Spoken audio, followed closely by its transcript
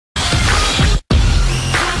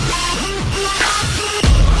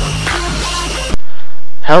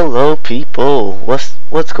Hello people,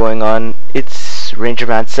 what's going on? It's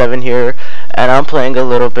Rangerman7 here, and I'm playing a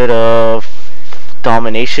little bit of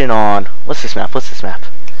domination on what's this map?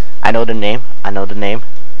 I know the name, I know the name,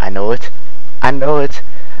 I know it,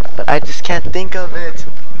 but I just can't think of it.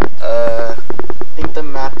 I think the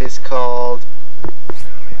map is called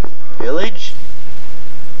Village?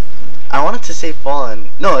 I wanted to say Fallen.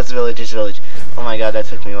 No, it's Village. Oh my god, that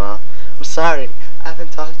took me a while. I'm sorry, I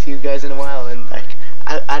haven't talked to you guys in a while, and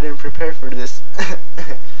I didn't prepare for this.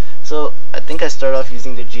 So I think I start off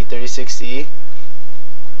using the G36C,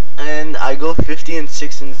 and I go 50 and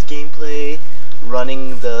 6 in this gameplay,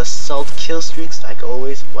 running the assault kill streaks like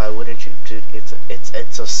always. Why wouldn't you? Dude,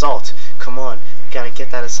 it's assault. Come on, gotta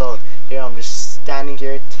get that assault. Here I'm just standing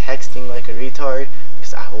here texting like a retard,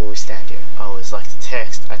 because I always stand here. I always like to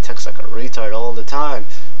text. I text like a retard all the time.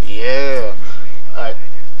 Yeah. Alright.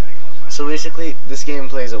 So basically, this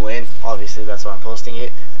gameplay is a win. Obviously, that's why I'm posting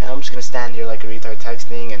it. And I'm just gonna stand here like a retard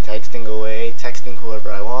texting and texting away, texting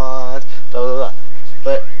whoever I want, blah blah blah.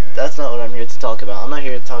 But that's not what I'm here to talk about. I'm not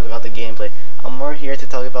here to talk about the gameplay. I'm more here to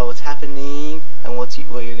talk about what's happening and what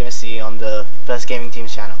you're gonna see on the Best Gaming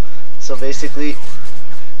Teams channel. So basically,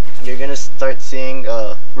 you're gonna start seeing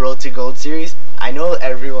Road to Gold series. I know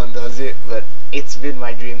everyone does it, but it's been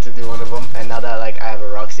my dream to do one of them. And now that I have a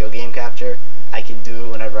Roxio game capture, I can do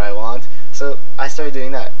it whenever I want. So I started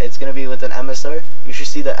doing that. It's gonna be with an MSR. You should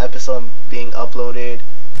see the episode being uploaded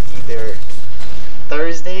either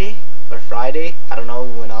Thursday or Friday. I don't know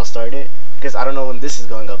when I'll start it, because I don't know when this is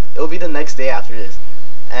going up. It'll be the next day after this.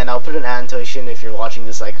 And I'll put an annotation if you're watching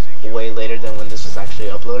this like way later than when this was actually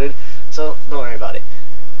uploaded. So don't worry about it.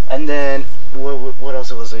 And then what else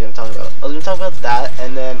was I gonna talk about? I was gonna talk about that,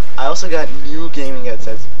 and then I also got new gaming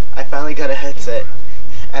headsets. I finally got a headset,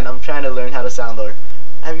 and I'm trying to learn how to soundboard.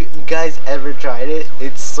 Have you guys ever tried it?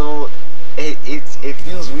 It's so it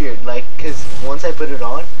feels weird, like, cause once I put it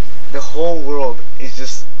on, the whole world is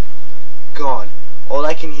just gone. All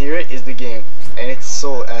I can hear is the game, and it's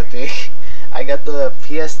so epic. I got the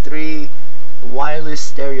PS3 wireless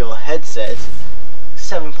stereo headset,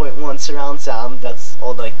 7.1 surround sound. That's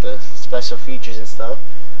all like the special features and stuff,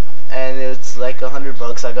 and it's like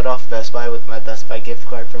 $100. I got off Best Buy with my Best Buy gift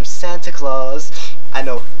card from Santa Claus. I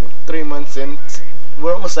know, 3 months in,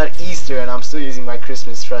 we're almost at Easter, and I'm still using my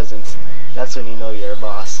Christmas presents. That's when you know you're a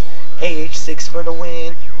boss. AH6 for the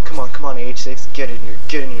win. Come on, AH6, get in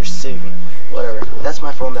here, save me. Whatever. That's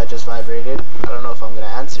my phone that just vibrated. I don't know if I'm gonna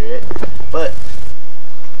answer it, but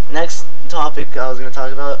next topic I was gonna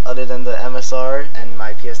talk about, other than the MSR and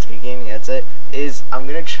my PS3 gaming headset, is I'm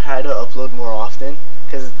gonna try to upload more often,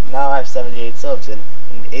 because now I have 78 subs, and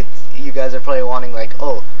you guys are probably wanting like,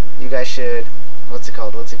 oh, you guys should, what's it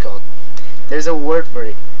called? There's a word for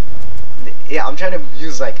it. Yeah, I'm trying to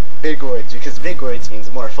use like big words, because big words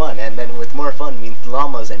means more fun, and then with more fun means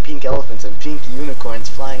llamas and pink elephants and pink unicorns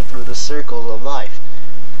flying through the circle of life.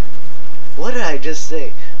 What did I just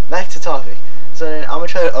say? Back to topic. So then I'm gonna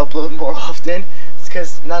try to upload more often. It's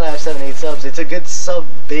because now that I have 78 subs, it's a good sub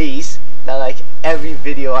base that like every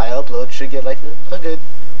video I upload should get like a good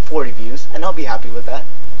 40 views, and I'll be happy with that.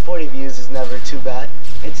 40 views is never too bad.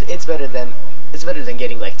 It's better than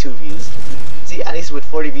getting like 2 views. See, at least with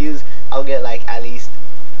 40 views, I'll get like at least,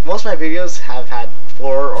 most of my videos have had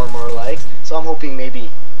 4 or more likes, so I'm hoping maybe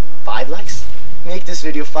 5 likes. Make this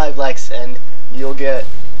video 5 likes and you'll get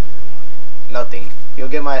nothing. You'll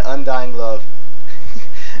get my undying love.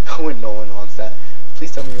 When no one wants that.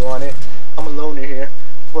 Please tell me you want it. I'm a loner here.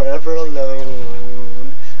 Forever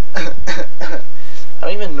alone. I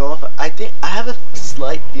don't even know if I think I have a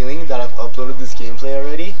slight feeling that I've uploaded this gameplay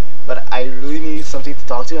already, but I really need something to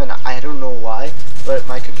talk to, and I don't know why, but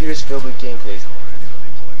my computer's filled with gameplays,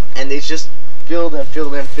 and it's just filled with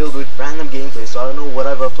random gameplays, so I don't know what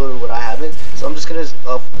I've uploaded, what I haven't. So I'm just gonna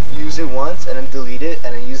use it once and then delete it,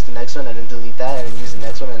 and then use the next one and then delete that, and then use the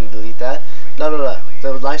next one and then delete that, blah blah blah.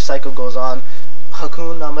 The life cycle goes on.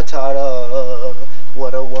 Hakuna Matata,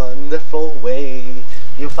 what a wonderful way.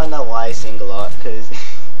 You'll find out why I sing a lot, because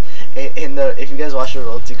if you guys watch the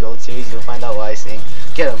Road to Gold series, you'll find out why I sing.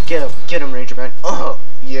 Get him, Ranger Man. Oh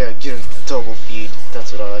yeah, get him, double feed.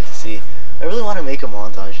 That's what I like to see. I really want to make a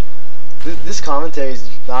montage. This commentary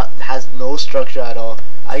has no structure at all.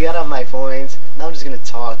 I got out my points. Now I'm just gonna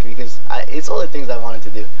talk, because it's all the things I wanted to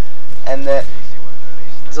do, and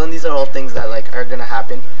so these are all things that like are gonna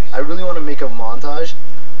happen. I really want to make a montage,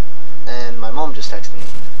 and my mom just texted me.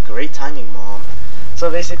 Great timing, Mom.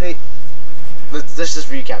 So basically, let's just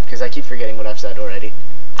recap, because I keep forgetting what I've said already.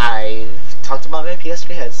 I've talked about my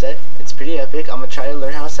PS3 headset. It's pretty epic. I'm gonna try to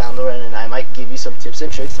learn how to soundboard, and I might give you some tips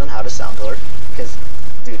and tricks on how to soundboard, because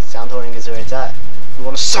dude, sound hoarding is where it's at. You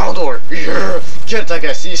want a sound hoard? Yeah! Get that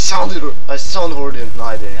guy, see, I sound hoarded. No,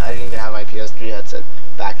 I didn't. I didn't even have my PS3 headset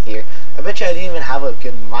back here. I bet you I didn't even have a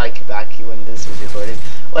good mic back when this was recorded.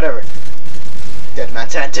 Whatever. Dead man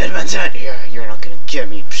tat, yeah, you're not gonna get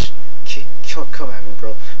me. Psh, come at me,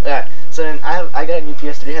 bro. Alright, so then I got a new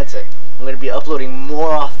PS3 headset. I'm gonna be uploading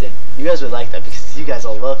more often. You guys would like that because you guys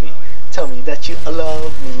all love me. Tell me that you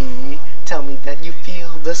love me. Tell me that you feel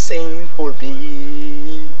the same for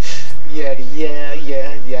me. Yeah.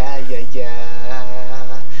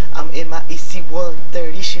 I'm in my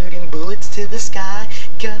AC-130 shooting bullets to the sky.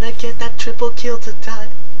 Gonna get that triple kill to die.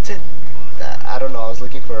 I don't know, I was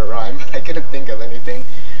looking for a rhyme, but I couldn't think of anything.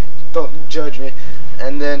 Don't judge me.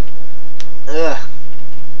 And then,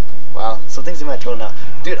 wow, something's in my throat now.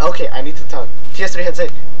 Dude, okay, I need to talk. PS3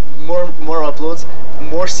 headset, more uploads,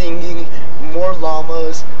 more singing, more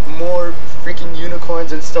llamas, more freaking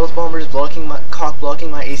unicorns and stealth bombers blocking my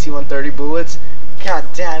AC-130 bullets. God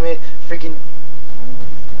damn it, freaking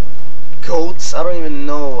goats. I don't even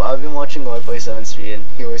know. I've been watching Wi-Fi 7 Street and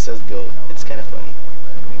he always says goat. It's kind of funny.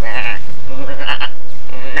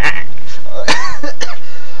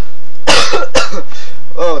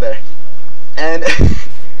 Oh, there. And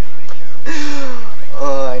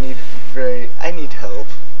oh, I need help.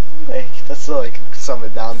 Like, that's all I can sum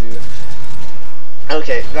it down to.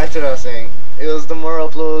 Okay, back to what I was saying. It was the more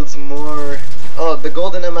uploads, more... Oh, the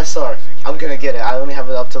golden MSR. I'm gonna get it. I only have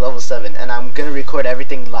it up to level 7. And I'm gonna record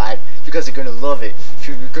everything live. You guys are gonna love it.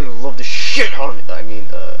 You're gonna love the shit out of it. I mean,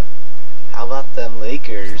 how about them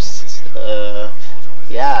Lakers?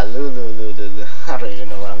 Yeah, Lulu. I don't even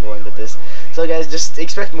know where I'm going with this. So guys, just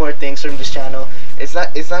expect more things from this channel. It's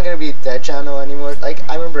not gonna be a dead channel anymore. Like,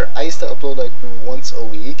 I remember I used to upload like once a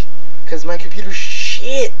week, cause my computer's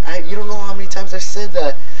shit. You don't know how many times I've said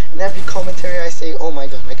that. In every commentary I say, oh my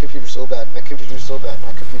god, my computer's so bad, my computer's so bad,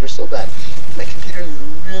 my computer's so bad. My computer is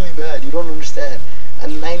really bad, you don't understand. A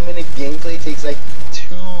 9-minute gameplay takes like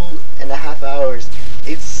 2.5 hours.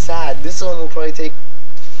 It's sad. This one will probably take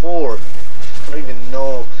 4. I don't even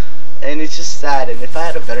know. And it's just sad. And if I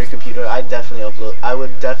had a better computer, I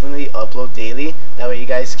would definitely upload daily. That way you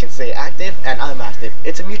guys can stay active and I'm active.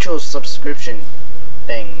 It's a mutual subscription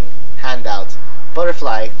thing. Handout.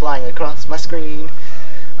 Butterfly flying across my screen.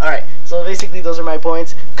 Alright, so basically those are my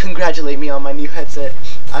points. Congratulate me on my new headset.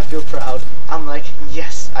 I feel proud. I'm like,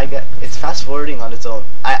 yes, it's fast forwarding on its own.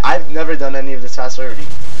 I've never done any of this fast forwarding.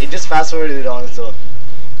 It just fast forwarded on its own.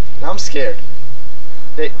 Now I'm scared.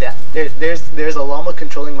 There's a llama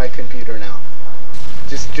controlling my computer now.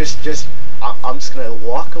 I'm just gonna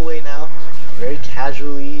walk away now, very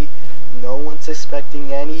casually. No one's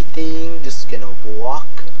expecting anything. Just gonna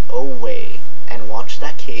walk away and watch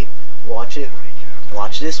that cave. Watch it.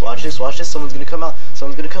 Watch this. Someone's gonna come out.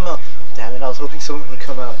 Damn it! I was hoping someone would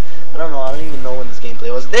come out. I don't know. I don't even know when this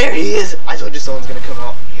gameplay was. There he is. I told you someone's gonna come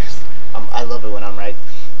out. Yes. I love it when I'm right.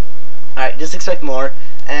 Alright, just expect more.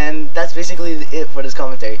 And that's basically it for this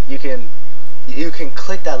commentary. You can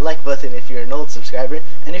click that like button if you're an old subscriber,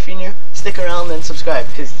 and if you're new, stick around and subscribe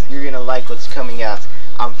because you're gonna like what's coming out.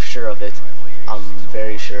 I'm sure of it. I'm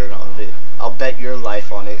very sure of it. I'll bet your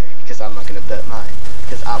life on it because I'm not gonna bet mine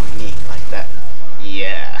because I'm me like that.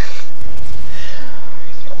 Yeah.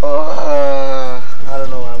 I don't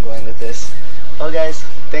know where I'm going with this. Well, guys,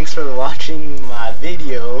 thanks for watching my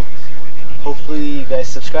video. Hopefully you guys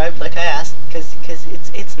subscribe like I asked, because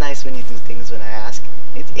it's nice when you do things when I ask.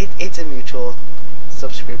 It's a mutual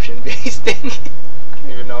subscription based thing. I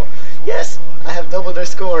don't even know. Yes, I have doubled their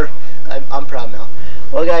score. I'm proud now.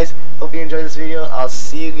 Well, guys, hope you enjoyed this video. I'll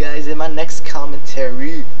see you guys in my next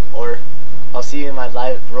commentary, or I'll see you in my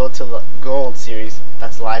live Road to Gold series.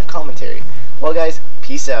 That's live commentary. Well, guys,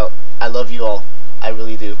 peace out. I love you all. I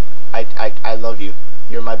really do. I love you.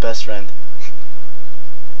 You're my best friend.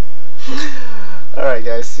 Alright,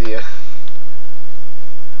 guys, see ya.